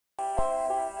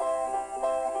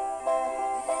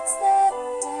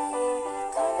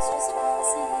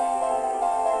once a year.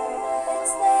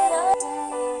 It's that odd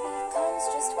day that comes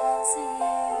just once a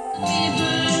year.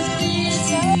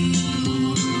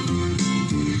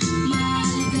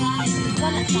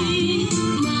 Wala pa.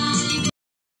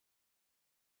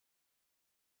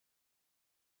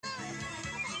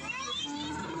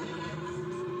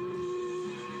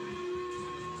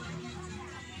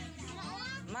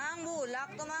 Mang bulak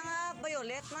to mga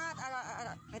violet mat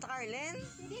ito Carlin.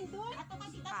 Hindi doon ato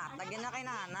kasi Tagyan na kay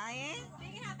nanay eh.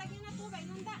 sige hatagin na to ba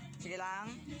inunda. Sige lang.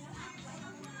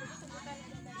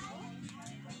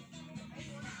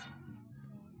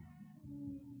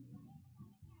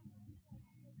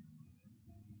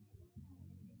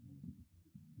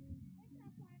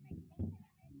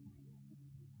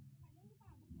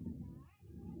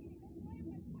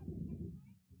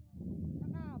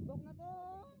 Nakabok na to.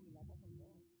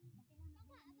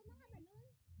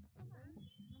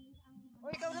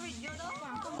 Uy, ikaw na video to.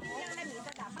 Yung lamisa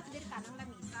dapat diri ka ng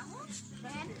lamisa mo.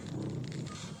 Ben.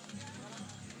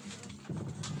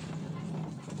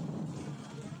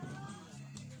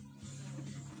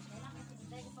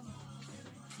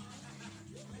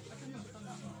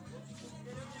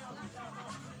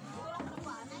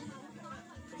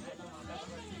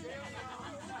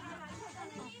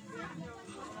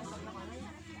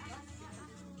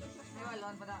 Ay,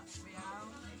 walon pa na. Bayaw.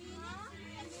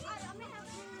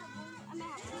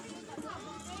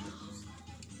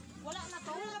 Wala na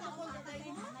to. Wala pa ko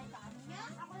tayo.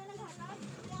 Ako na naghatag.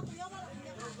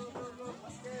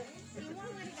 Imo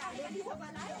nga ni Kali di sa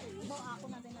balay. Mo ako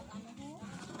na din nag-ano ho.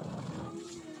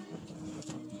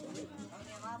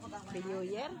 New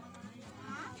Year?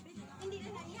 Ha? Hindi na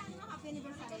naiyan no happy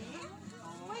anniversary.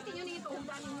 Hoy, tinyo ni ito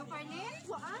uban ninyo Carlin.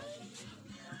 Waan?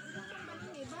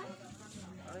 Balik ba?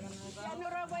 Ano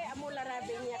ra ba amula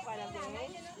rabi niya para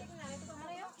din?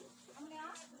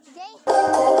 Jay.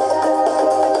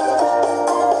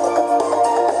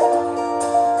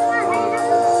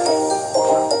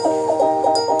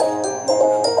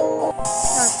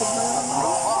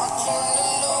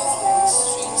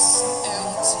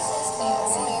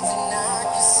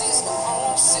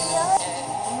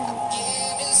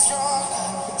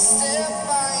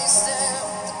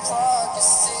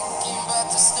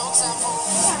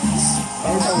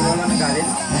 Ano sa ulo na nagalit?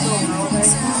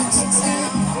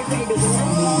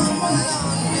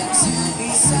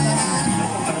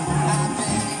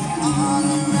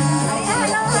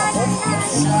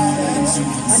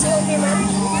 Okay man.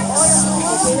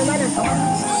 Okay naman ako.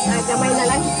 Gamay na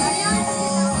lang.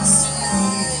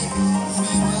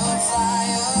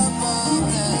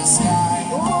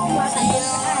 Oo, masakit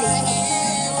ka ay.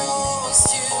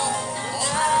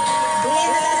 Hindi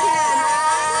na lang sila.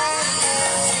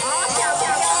 Oh, ciao,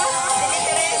 ciao.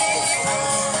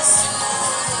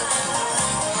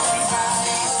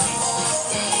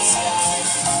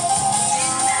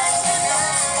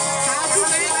 Happy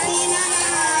birthday,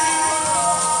 Nanay!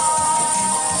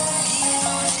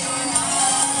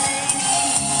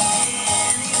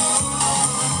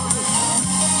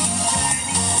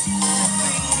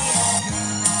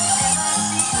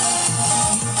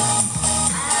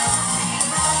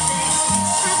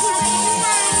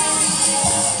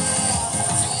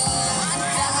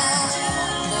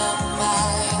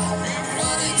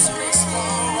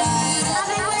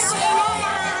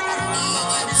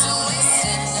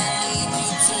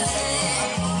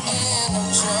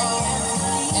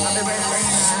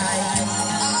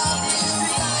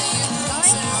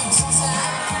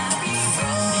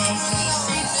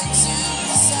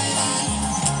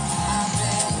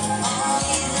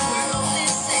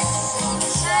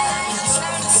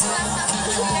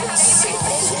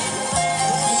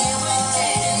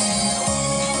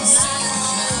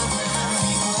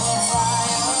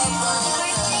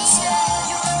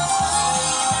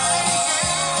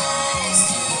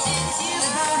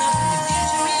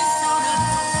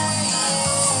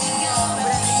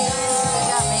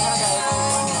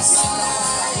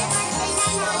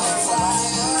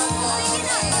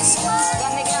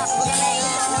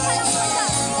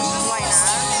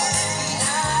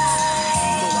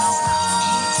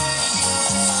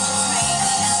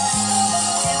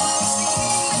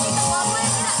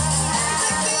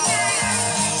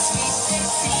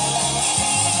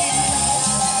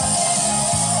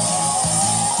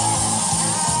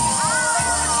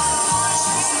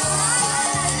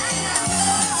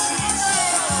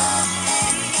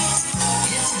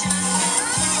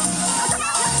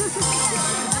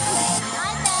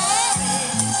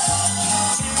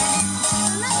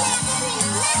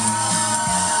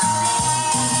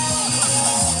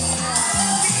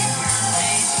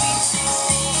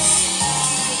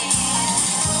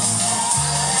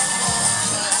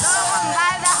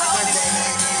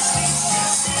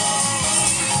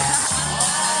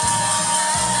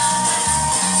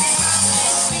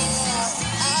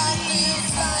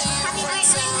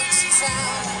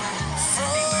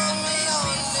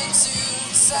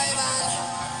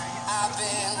 I've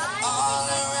been all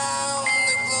around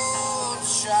the globe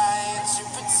trying to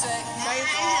protect my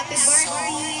Happy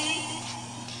birthday.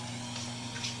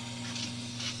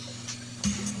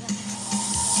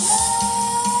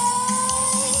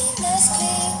 Let's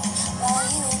clean while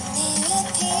you and me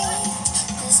repeat.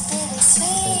 This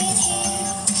bittersweet heat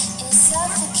is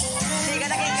suffocating. Sige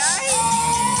na kay guys.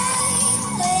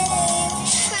 Waiting,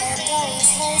 and always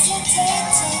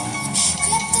hesitating.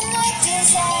 Kryptonite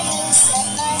desires set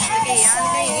my heart Sige yan,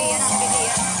 aside. sige yan, sige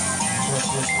yan.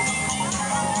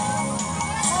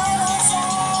 Heart on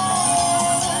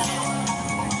fire.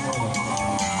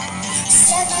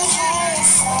 Set my heart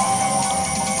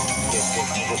afire.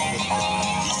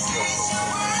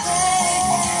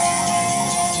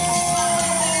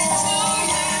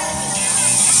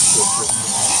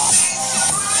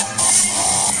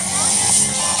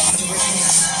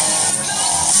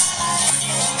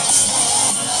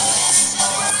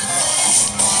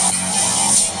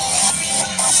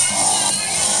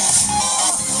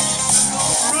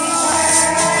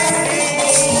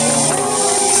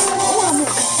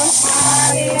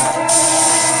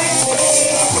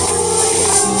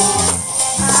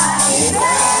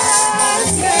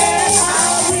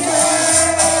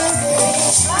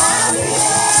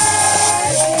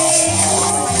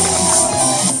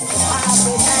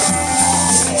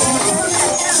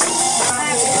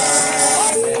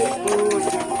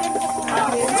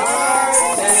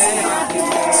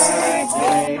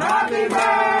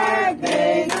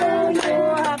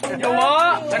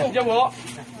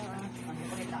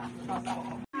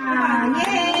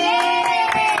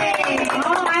 Yay!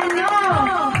 Oh, ano?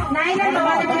 Nailan ba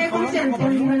na tayo kung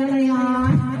cellphone mo na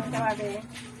yun?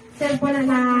 Cellphone na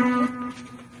na.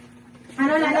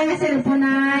 Ano na lang yung cellphone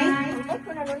na?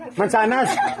 Mansanas.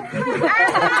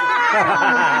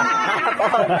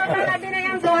 Sabi na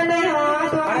yung dono yun.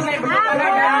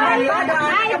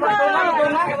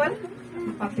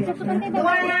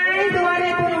 Duwa na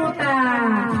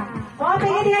pulutan. Oh,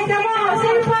 pingin ka mo.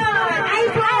 Cellphone!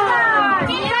 iPhone!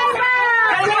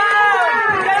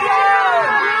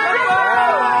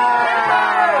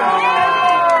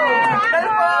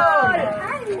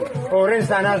 Orange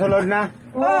sana, sulod na.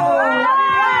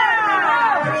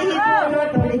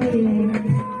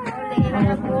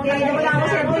 Kaya wala ako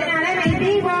cellphone na nanay. May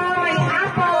Vivo, may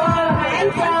Apple, may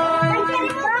iPhone, may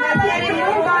Cherry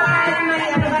Mobile, may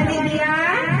ano ba Lydia?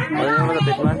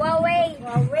 Huawei.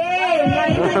 May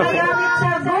ginagamit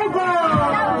sa Google.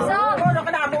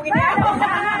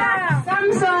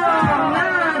 Samsung na,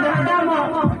 damo.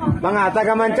 Mga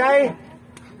taga-manchay.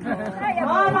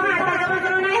 Oh, mga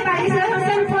taga-matro na iba, isa sa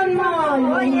cellphone mo.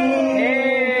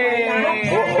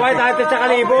 Huwag tayo sa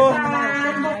kalibo.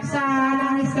 Buksan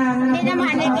ang isang... Hindi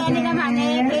naman eh, cake mo. Hindi naman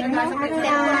eh, cake.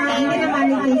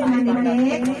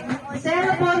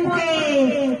 Cellphone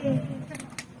cake.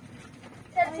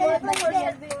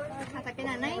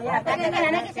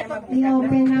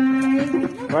 I-open ay.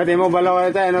 Pwede mo balaw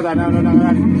ito, ano, tanaw na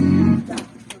lang.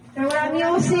 Wala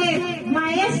music.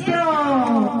 Maestro.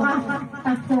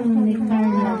 Tatong ni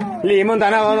Carla. Limon,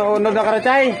 tanaw, unod na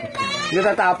karachay. Hindi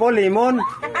tatapo, limon.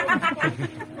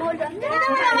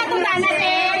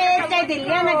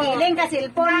 Nagiling ka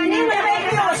cellphone.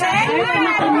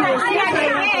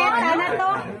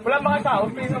 Wala mga tao,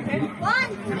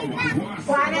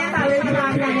 Kuha na yung tawag ng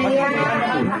mga nanay.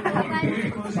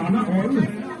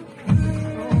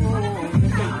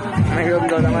 Mayroon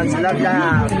daw naman sila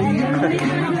dyan.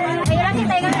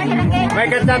 May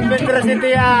katang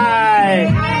City ay.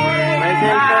 May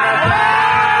cellphone na siya.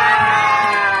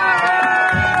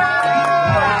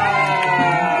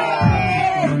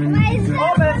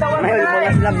 May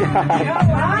bulas lang dyan.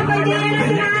 Pwede na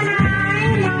si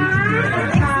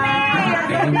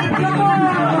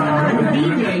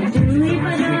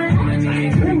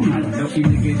She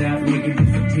look it up, make it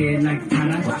disappear like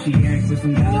Tana. She acts with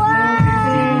some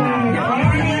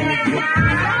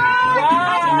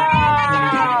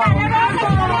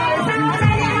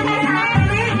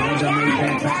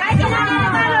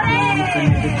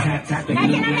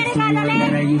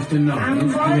I used to know.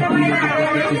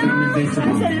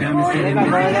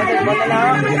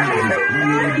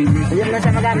 Ayun na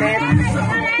siya magamit.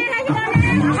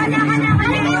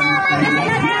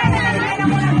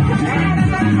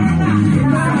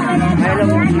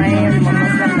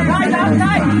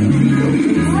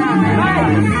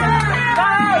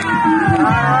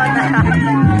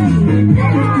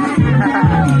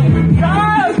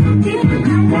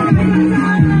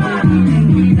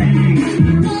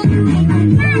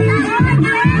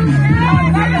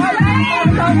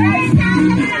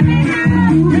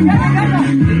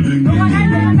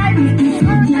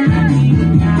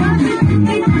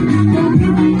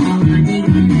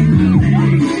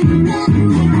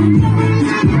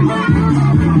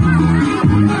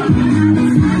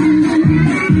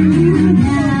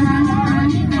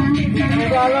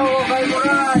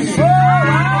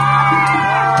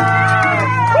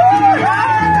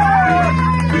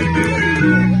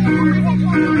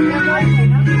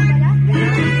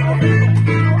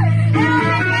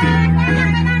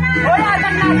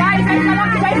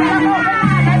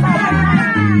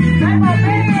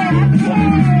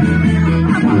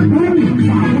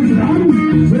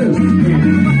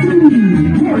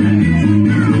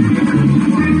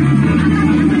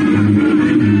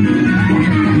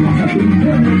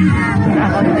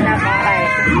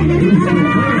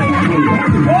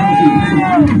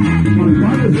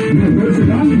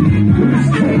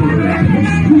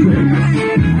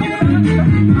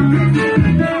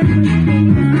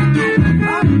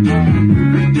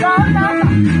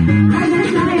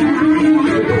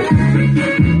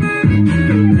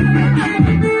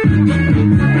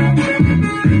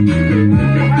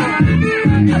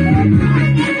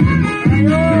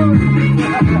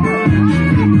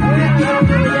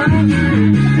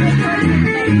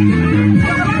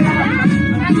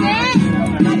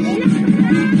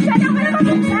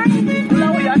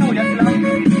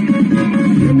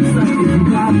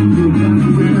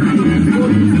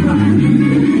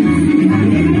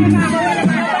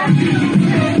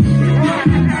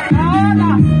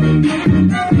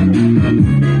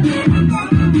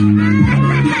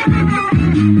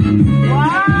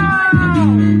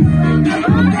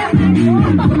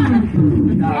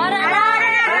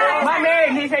 Mami,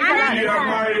 hindi sa isa lang.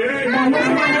 Dami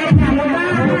si nanay, dami ba?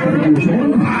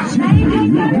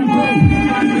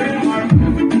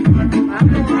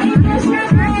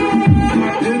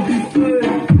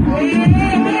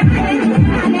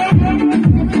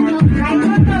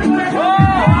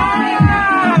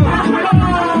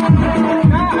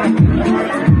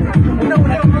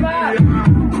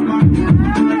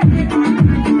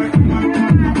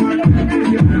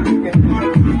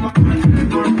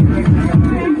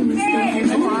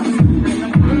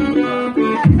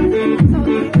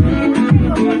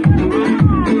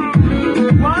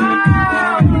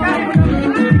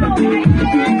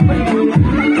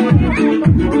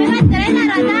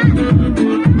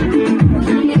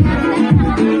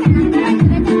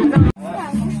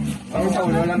 Ano sa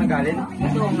ulo lang nagalit?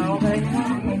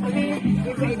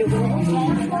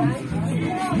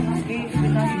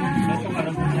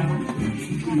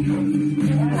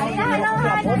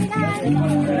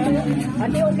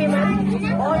 Ate, okay man?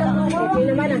 Oo, okay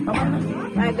naman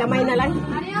gamay na lang.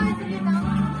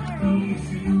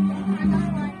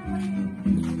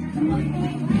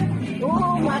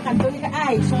 Oo, mga kanton ka.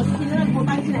 Ay, so sinunod po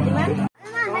tayo sila, di ba?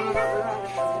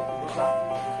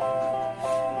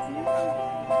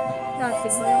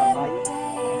 It's that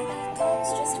day that comes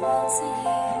just once a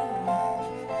year.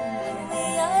 We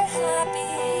are happy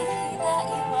that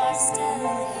you are still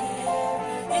here.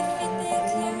 If you think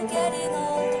you're getting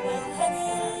old, well,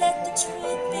 honey, let the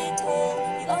truth be told.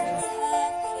 You only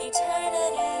have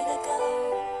eternity to go.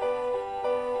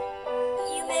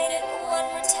 You made it one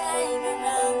more time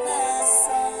around the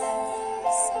sun.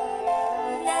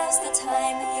 Now's the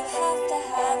time you have to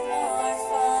have more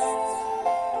fun.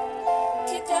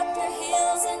 Kick up your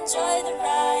heels, enjoy the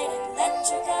ride, and let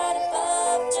your God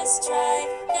above just try.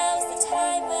 Now's the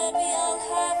time when we all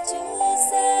have to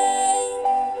say,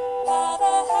 have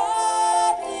a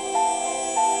happy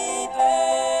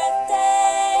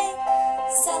birthday.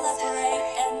 Celebrate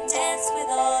and dance with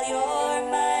all your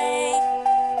might.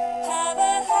 Have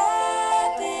a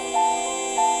happy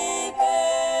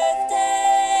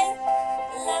birthday.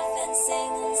 Laugh and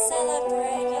sing and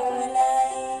celebrate your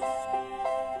life.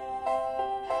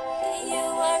 You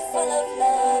are full of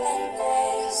love and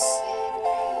grace.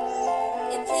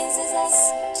 It pleases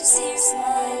us to see your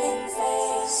smiling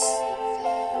face,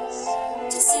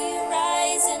 to see you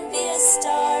rise and be a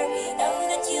star. We know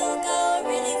that you'll go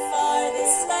really far.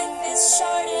 This life is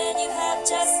short and you have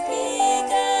just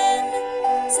begun.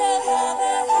 So have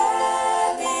a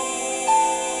happy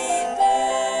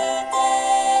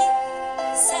birthday.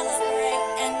 Celebrate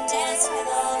and dance with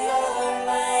all your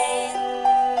might.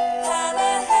 Have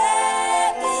a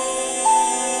happy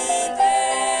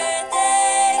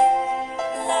birthday.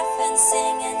 Laugh and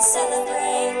sing and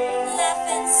celebrate. Laugh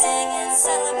and sing and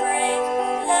celebrate.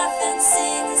 Laugh and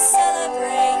sing and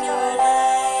celebrate your life.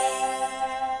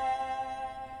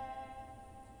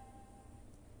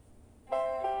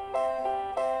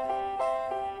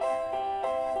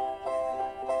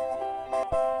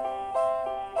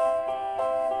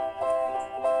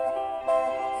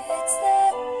 It's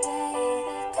that day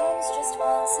that comes just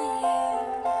once a year.